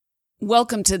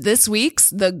Welcome to this week's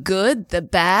The Good, the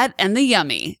Bad, and the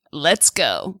Yummy. Let's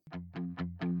go.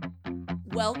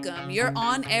 Welcome. You're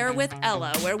on air with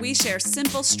Ella, where we share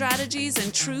simple strategies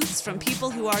and truths from people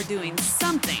who are doing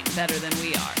something better than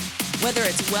we are. Whether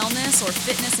it's wellness or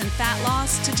fitness and fat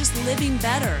loss, to just living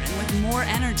better and with more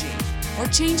energy, or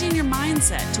changing your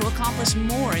mindset to accomplish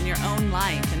more in your own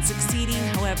life and succeeding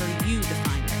however you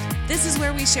define it. This is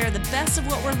where we share the best of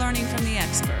what we're learning from the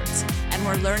experts, and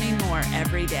we're learning more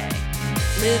every day.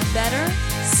 Live better,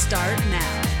 start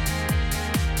now.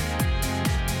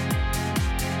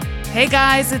 Hey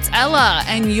guys, it's Ella,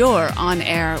 and you're on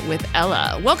air with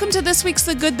Ella. Welcome to this week's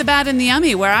The Good, the Bad, and the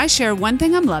Yummy, where I share one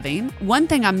thing I'm loving, one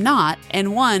thing I'm not,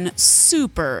 and one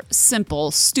super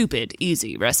simple, stupid,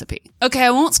 easy recipe. Okay,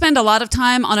 I won't spend a lot of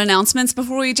time on announcements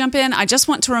before we jump in. I just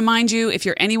want to remind you, if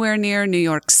you're anywhere near New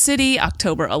York City,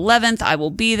 October 11th, I will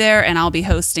be there, and I'll be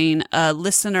hosting a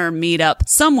listener meetup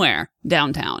somewhere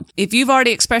downtown. If you've already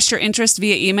expressed your interest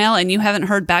via email and you haven't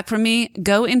heard back from me,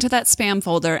 go into that spam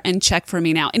folder and check for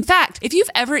me now. In fact, if you've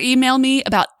ever emailed me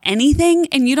about anything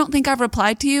and you don't think I've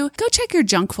replied to you, go check your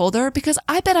junk folder because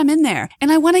I bet I'm in there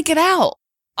and I want to get out.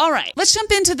 All right, let's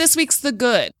jump into this week's The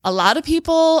Good. A lot of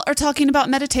people are talking about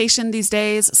meditation these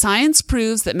days. Science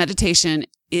proves that meditation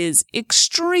is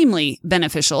extremely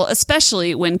beneficial,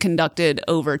 especially when conducted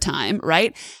over time,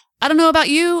 right? I don't know about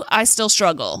you, I still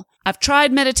struggle. I've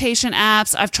tried meditation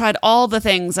apps. I've tried all the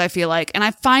things, I feel like, and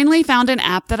I finally found an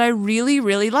app that I really,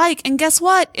 really like. And guess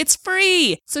what? It's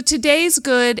free. So today's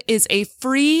good is a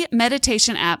free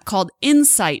meditation app called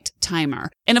Insight Timer.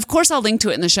 And of course, I'll link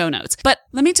to it in the show notes. But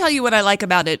let me tell you what I like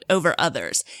about it over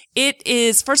others. It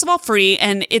is, first of all, free,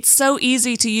 and it's so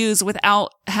easy to use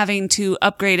without having to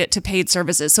upgrade it to paid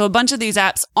services. So a bunch of these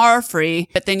apps are free,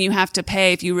 but then you have to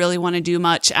pay if you really want to do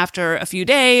much after a few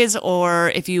days or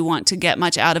if you want to get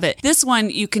much out of it. This one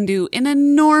you can do an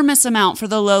enormous amount for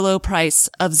the low, low price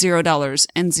of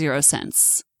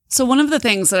 $0.00. So one of the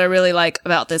things that I really like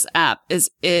about this app is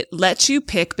it lets you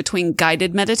pick between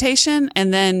guided meditation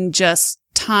and then just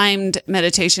timed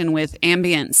meditation with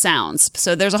ambient sounds.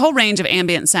 So there's a whole range of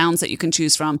ambient sounds that you can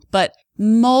choose from, but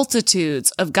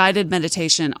multitudes of guided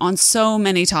meditation on so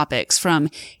many topics, from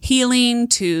healing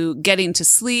to getting to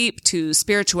sleep to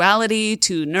spirituality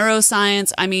to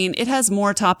neuroscience. I mean, it has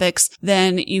more topics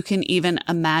than you can even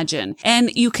imagine.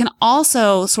 And you can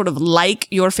also sort of like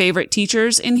your favorite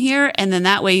teachers in here, and then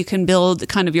that way you can build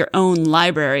kind of your own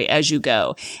library as you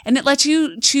go. And it lets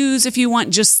you choose if you want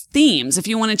just themes, if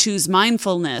you want to choose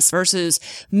mindfulness versus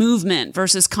movement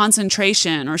versus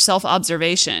concentration or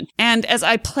self-observation. And as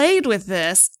I played with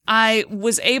this, I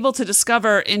was able to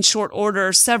discover in short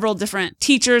order several different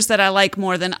teachers that I like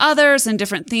more than others and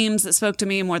different themes that spoke to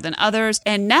me more than others.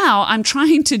 And now I'm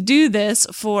trying to do this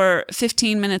for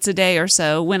 15 minutes a day or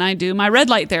so when I do my red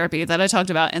light therapy that I talked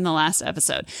about in the last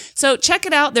episode. So check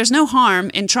it out. There's no harm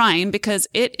in trying because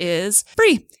it is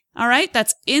free. All right,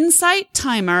 that's Insight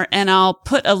Timer, and I'll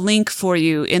put a link for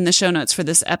you in the show notes for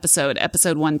this episode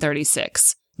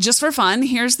 136. Just for fun,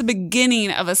 here's the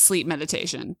beginning of a sleep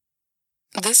meditation.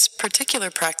 This particular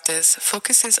practice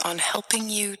focuses on helping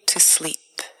you to sleep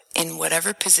in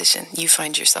whatever position you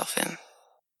find yourself in.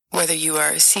 Whether you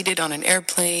are seated on an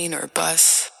airplane or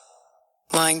bus,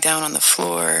 lying down on the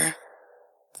floor,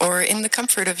 or in the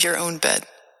comfort of your own bed,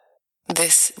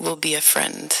 this will be a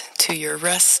friend to your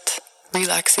rest,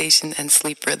 relaxation, and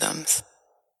sleep rhythms.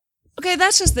 Okay,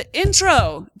 that's just the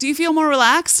intro. Do you feel more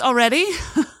relaxed already?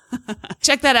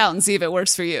 Check that out and see if it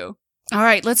works for you. All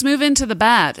right, let's move into the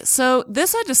bad. So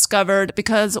this I discovered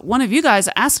because one of you guys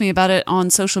asked me about it on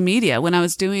social media when I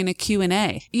was doing a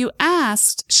Q&A. You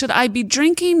asked, should I be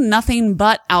drinking nothing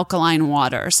but alkaline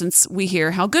water since we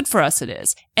hear how good for us it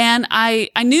is? And I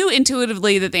knew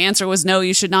intuitively that the answer was no,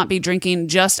 you should not be drinking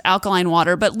just alkaline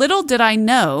water. But little did I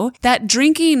know that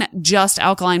drinking just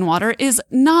alkaline water is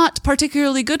not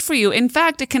particularly good for you. In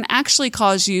fact, it can actually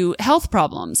cause you health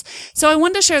problems. So I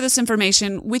wanted to share this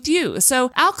information with you.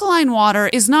 So alkaline water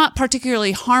is not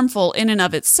particularly harmful in and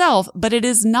of itself, but it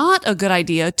is not a good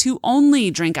idea to only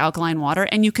drink alkaline water,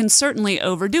 and you can certainly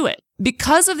overdo it.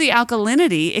 Because of the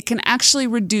alkalinity, it can actually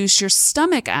reduce your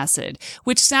stomach acid,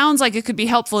 which sounds like it could be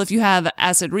helpful if you have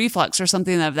acid reflux or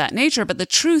something of that nature. But the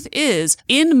truth is,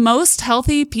 in most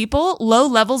healthy people, low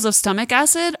levels of stomach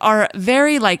acid are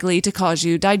very likely to cause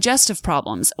you digestive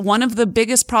problems. One of the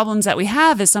biggest problems that we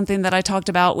have is something that I talked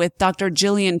about with Dr.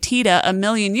 Jillian Teta a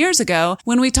million years ago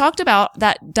when we talked about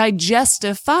that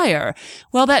digestive fire.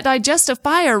 Well, that digestive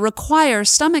fire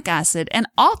requires stomach acid, and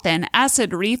often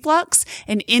acid reflux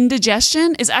and indigestion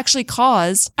indigestion is actually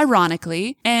caused,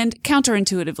 ironically and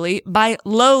counterintuitively, by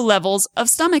low levels of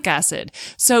stomach acid.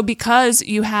 So because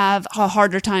you have a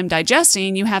harder time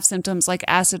digesting, you have symptoms like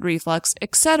acid reflux,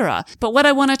 etc. But what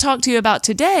I want to talk to you about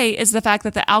today is the fact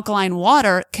that the alkaline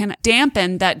water can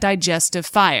dampen that digestive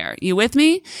fire. You with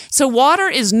me? So water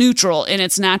is neutral in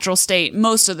its natural state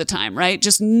most of the time, right?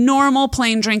 Just normal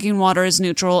plain drinking water is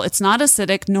neutral. It's not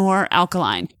acidic nor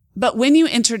alkaline. But when you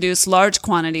introduce large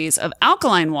quantities of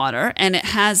alkaline water and it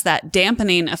has that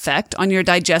dampening effect on your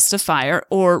digestive fire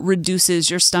or reduces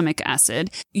your stomach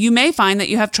acid, you may find that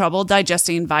you have trouble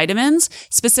digesting vitamins,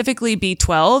 specifically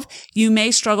B12. You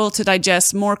may struggle to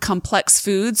digest more complex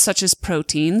foods such as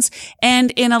proteins.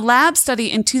 And in a lab study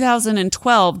in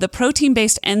 2012, the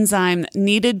protein-based enzyme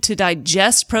needed to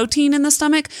digest protein in the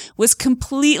stomach was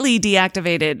completely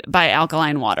deactivated by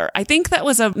alkaline water. I think that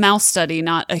was a mouse study,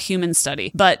 not a human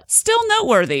study, but still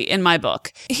noteworthy in my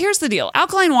book. Here's the deal.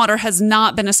 Alkaline water has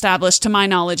not been established, to my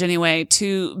knowledge anyway,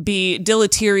 to be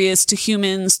deleterious to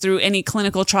humans through any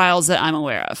clinical trials that I'm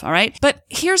aware of, all right? But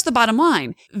here's the bottom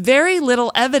line. Very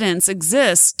little evidence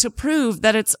exists to prove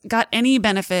that it's got any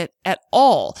benefit at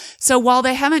all. So while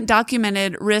they haven't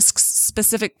documented risks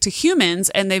specific to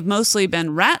humans, and they've mostly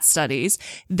been rat studies,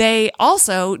 they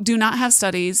also do not have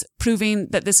studies proving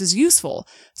that this is useful.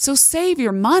 So save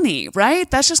your money, right?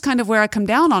 That's just kind of where I come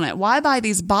down on it. Why buy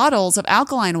these bottles of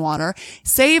alkaline water?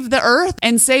 Save the earth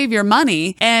and save your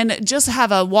money and just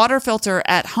have a water filter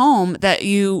at home that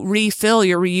you refill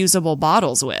your reusable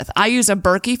bottles with. I use a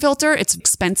Berkey filter. It's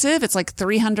expensive. It's like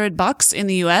 $300 in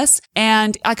the US,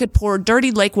 and I could pour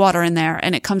dirty lake water in there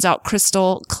and it comes out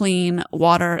crystal clean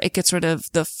water. It gets rid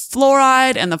of the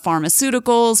fluoride and the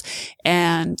pharmaceuticals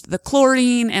and the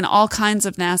chlorine and all kinds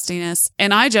of nastiness.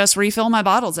 And I just refill my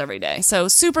bottles every day. So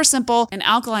super simple, and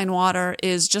alkaline water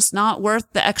is just not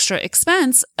worth the extra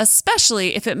expense,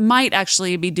 especially if it might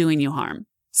actually be doing you harm.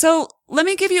 So let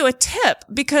me give you a tip,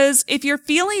 because if you're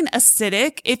feeling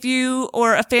acidic, if you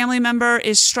or a family member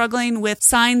is struggling with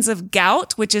signs of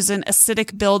gout, which is an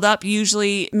acidic buildup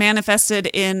usually manifested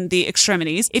in the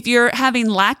extremities, if you're having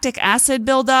lactic acid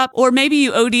buildup, or maybe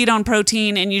you OD'd on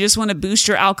protein and you just want to boost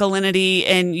your alkalinity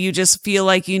and you just feel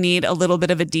like you need a little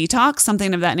bit of a detox,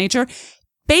 something of that nature,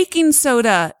 baking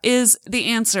soda is the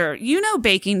answer. You know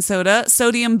baking soda,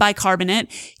 sodium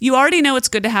bicarbonate. You already know it's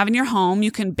good to have in your home.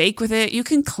 You can bake with it. You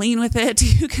can clean with it.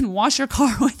 You can wash your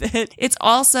car with it. It's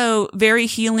also very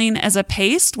healing as a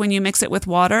paste when you mix it with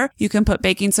water. You can put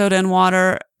baking soda in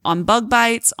water on bug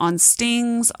bites, on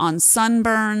stings, on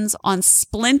sunburns, on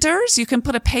splinters. You can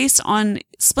put a paste on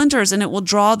splinters and it will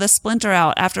draw the splinter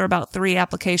out after about 3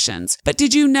 applications. But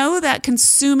did you know that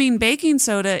consuming baking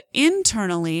soda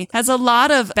internally has a lot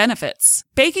of benefits?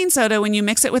 Baking soda, when you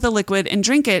mix it with a liquid and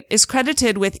drink it, is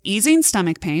credited with easing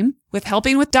stomach pain, with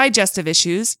helping with digestive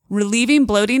issues, relieving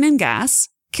bloating and gas,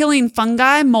 killing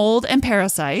fungi, mold, and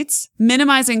parasites,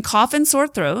 minimizing cough and sore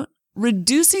throat,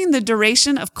 reducing the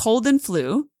duration of cold and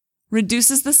flu,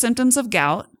 reduces the symptoms of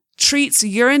gout, treats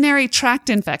urinary tract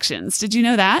infections. Did you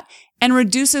know that? And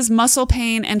reduces muscle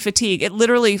pain and fatigue. It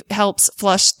literally helps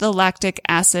flush the lactic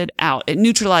acid out. It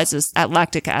neutralizes that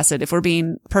lactic acid, if we're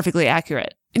being perfectly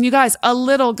accurate. And you guys, a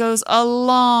little goes a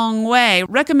long way.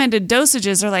 Recommended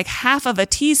dosages are like half of a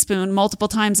teaspoon multiple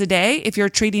times a day if you're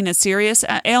treating a serious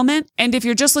ailment. And if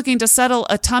you're just looking to settle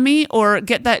a tummy or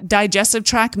get that digestive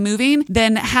tract moving,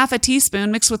 then half a teaspoon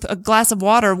mixed with a glass of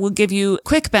water will give you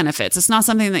quick benefits. It's not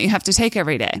something that you have to take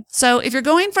every day. So if you're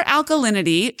going for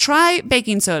alkalinity, try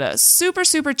baking soda. Super,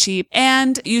 super cheap.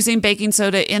 And using baking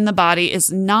soda in the body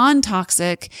is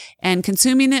non-toxic, and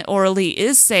consuming it orally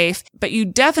is safe, but you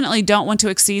definitely don't want to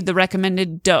exceed the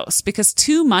recommended dose, because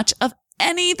too much of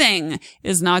anything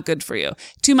is not good for you.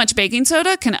 Too much baking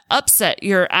soda can upset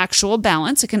your actual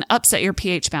balance. It can upset your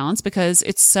pH balance because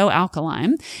it's so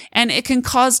alkaline, and it can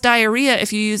cause diarrhea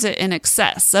if you use it in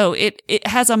excess. So it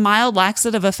has a mild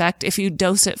laxative effect if you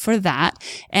dose it for that.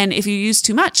 And if you use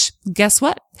too much, guess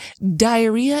what?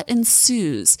 Diarrhea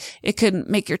ensues. It can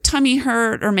make your tummy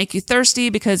hurt or make you thirsty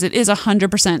because it is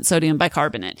 100% sodium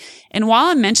bicarbonate. And while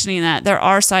I'm mentioning that, there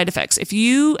are side effects. If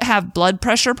you have blood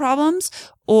pressure problems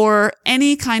or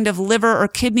any kind of liver or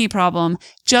kidney problem,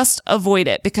 just avoid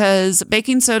it, because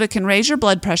baking soda can raise your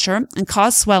blood pressure and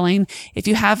cause swelling if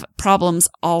you have problems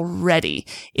already.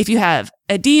 If you have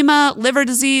edema, liver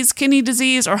disease, kidney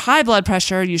disease, or high blood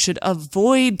pressure, you should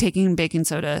avoid taking baking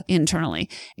soda internally.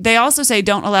 They also say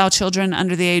don't allow children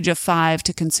under the age of 5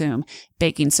 to consume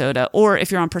baking soda. Or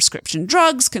if you're on prescription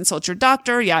drugs, consult your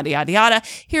doctor, yada, yada, yada.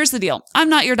 Here's the deal. I'm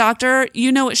not your doctor.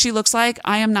 You know what she looks like.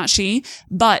 I am not she.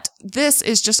 But this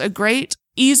is just a great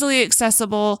easily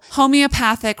accessible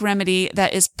homeopathic remedy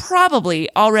that is probably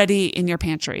already in your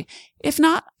pantry. If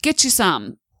not, get you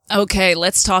some. Okay,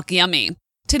 let's talk yummy.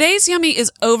 Today's yummy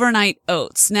is overnight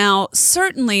oats. Now,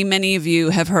 certainly many of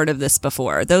you have heard of this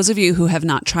before. Those of you who have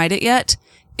not tried it yet,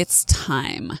 it's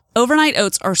time. Overnight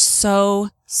oats are so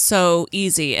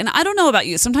easy. And I don't know about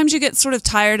you. Sometimes you get sort of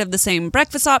tired of the same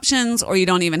breakfast options, or you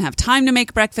don't even have time to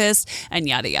make breakfast, and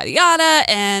yada, yada, yada.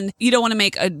 And you don't want to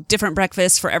make a different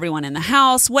breakfast for everyone in the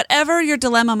house. Whatever your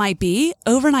dilemma might be,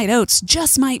 overnight oats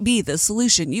just might be the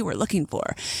solution you were looking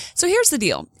for. So here's the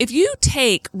deal. If you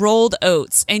take rolled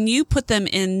oats and you put them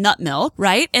in nut milk,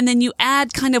 right? And then you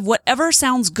add kind of whatever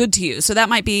sounds good to you. So that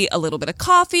might be a little bit of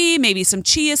coffee, maybe some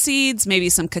chia seeds, maybe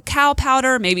some cacao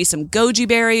powder, maybe some goji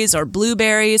berries or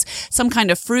blueberries, some kind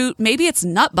of fruit. Maybe it's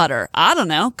nut butter. I don't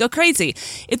know. Go crazy.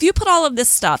 If you put all of this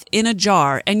stuff in a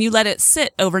jar and you let it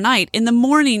sit overnight, in the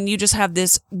morning, you just have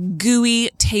this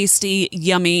gooey, tasty,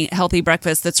 yummy, healthy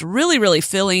breakfast that's really, really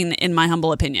filling, in my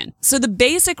humble opinion. So the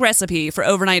basic recipe for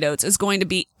overnight oats is going to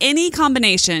be any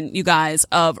combination, you guys,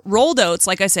 of rolled oats.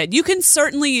 Like I said, you can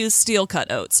certainly use steel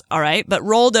cut oats. All right. But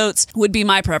rolled oats would be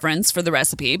my preference for the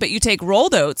recipe. But you take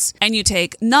rolled oats and you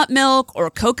take nut milk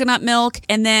or coconut milk.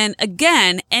 And then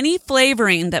again, any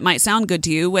flavoring that might sound good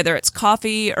to you, whether it's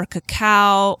coffee or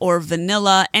cacao or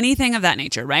vanilla, anything of that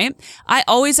nature, right? I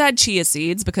always add chia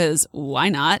seeds because why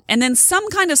not? And then some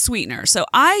kind of sweetener. So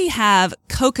I have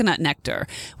coconut nectar,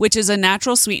 which is a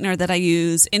natural sweetener that I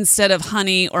use instead of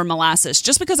honey or molasses,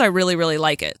 just because I really, really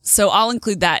like it. So I'll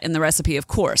include that in the recipe, of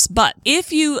course. But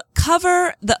if you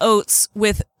cover the oats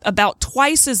with about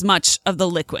twice as much of the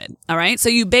liquid. All right. So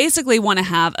you basically want to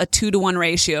have a 2-to-1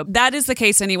 ratio. That is the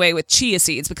case anyway with chia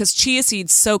seeds, because chia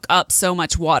seeds soak up so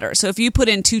much water. So if you put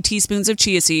in 2 teaspoons of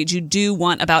chia seeds, you do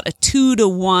want about a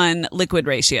 2-to-1 liquid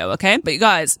ratio. Okay. But you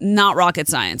guys, not rocket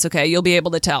science. Okay. You'll be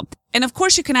able to tell. And of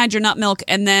course you can add your nut milk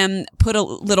and then put a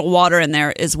little water in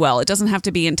there as well. It doesn't have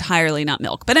to be entirely nut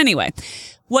milk. But anyway,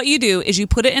 what you do is you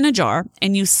put it in a jar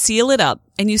and you seal it up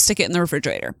and you stick it in the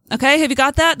refrigerator. Okay. Have you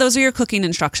got that? Those are your cooking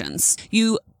instructions.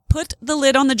 You put the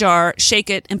lid on the jar, shake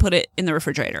it, and put it in the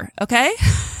refrigerator. Okay.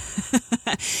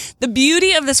 The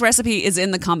beauty of this recipe is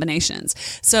in the combinations.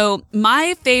 So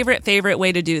my favorite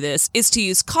way to do this is to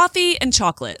use coffee and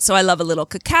chocolate. So I love a little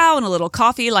cacao and a little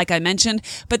coffee, like I mentioned,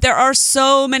 but there are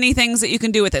so many things that you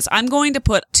can do with this. I'm going to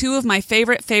put 2 of my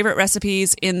favorite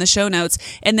recipes in the show notes.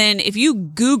 And then if you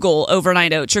Google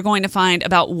overnight oats, you're going to find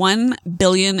about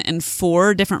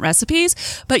 1,000,000,004 different recipes,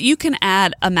 but you can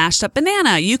add a mashed up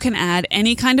banana. You can add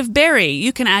any kind of berry.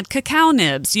 You can add cacao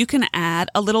nibs. You can add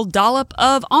a little dollop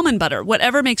of almond butter,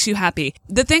 whatever makes you happy.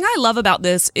 The thing I love about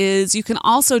this is you can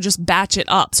also just batch it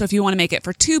up. So if you want to make it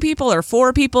for 2 people or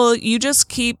 4 people, you just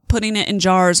keep putting it in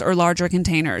jars or larger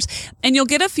containers. And you'll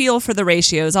get a feel for the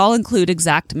ratios. I'll include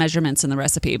exact measurements in the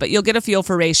recipe, but you'll get a feel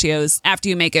for ratios after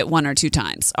you make it 1 or 2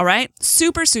 times. All right?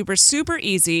 Super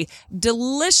easy,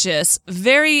 delicious,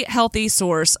 very healthy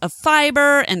source of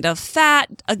fiber and of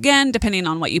fat, again, depending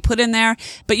on what you put in there.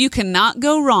 But you cannot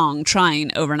go wrong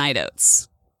trying overnight oats.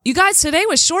 You guys, today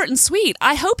was short and sweet.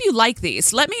 I hope you like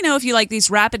these. Let me know if you like these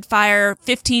rapid fire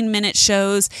 15-minute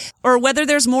shows, or whether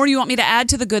there's more you want me to add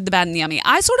to the good, the bad, and the yummy.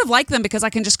 I sort of like them because I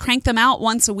can just crank them out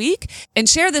once a week and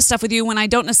share this stuff with you when I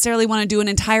don't necessarily want to do an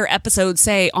entire episode,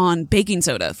 say, on baking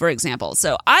soda, for example.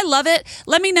 So I love it.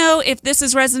 Let me know if this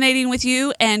is resonating with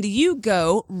you, and you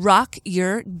go rock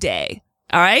your day.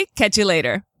 All right? Catch you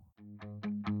later.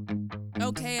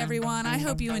 Okay, everyone, I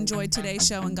hope you enjoyed today's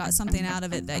show and got something out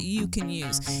of it that you can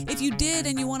use. If you did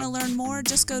and you want to learn more,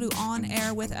 just go to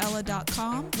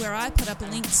onairwithella.com, where I put up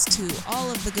links to all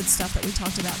of the good stuff that we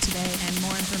talked about today and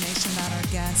more information about our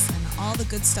guests and all the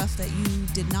good stuff that you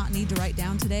did not need to write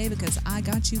down today, because I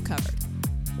got you covered.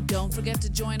 Don't forget to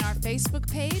join our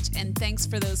Facebook page, and thanks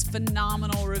for those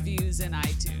phenomenal reviews in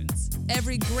iTunes.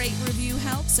 Every great review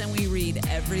helps, and we read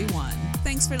every one.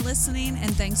 Thanks for listening,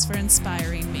 and thanks for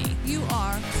inspiring me. You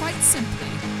are, quite simply,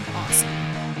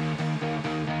 awesome.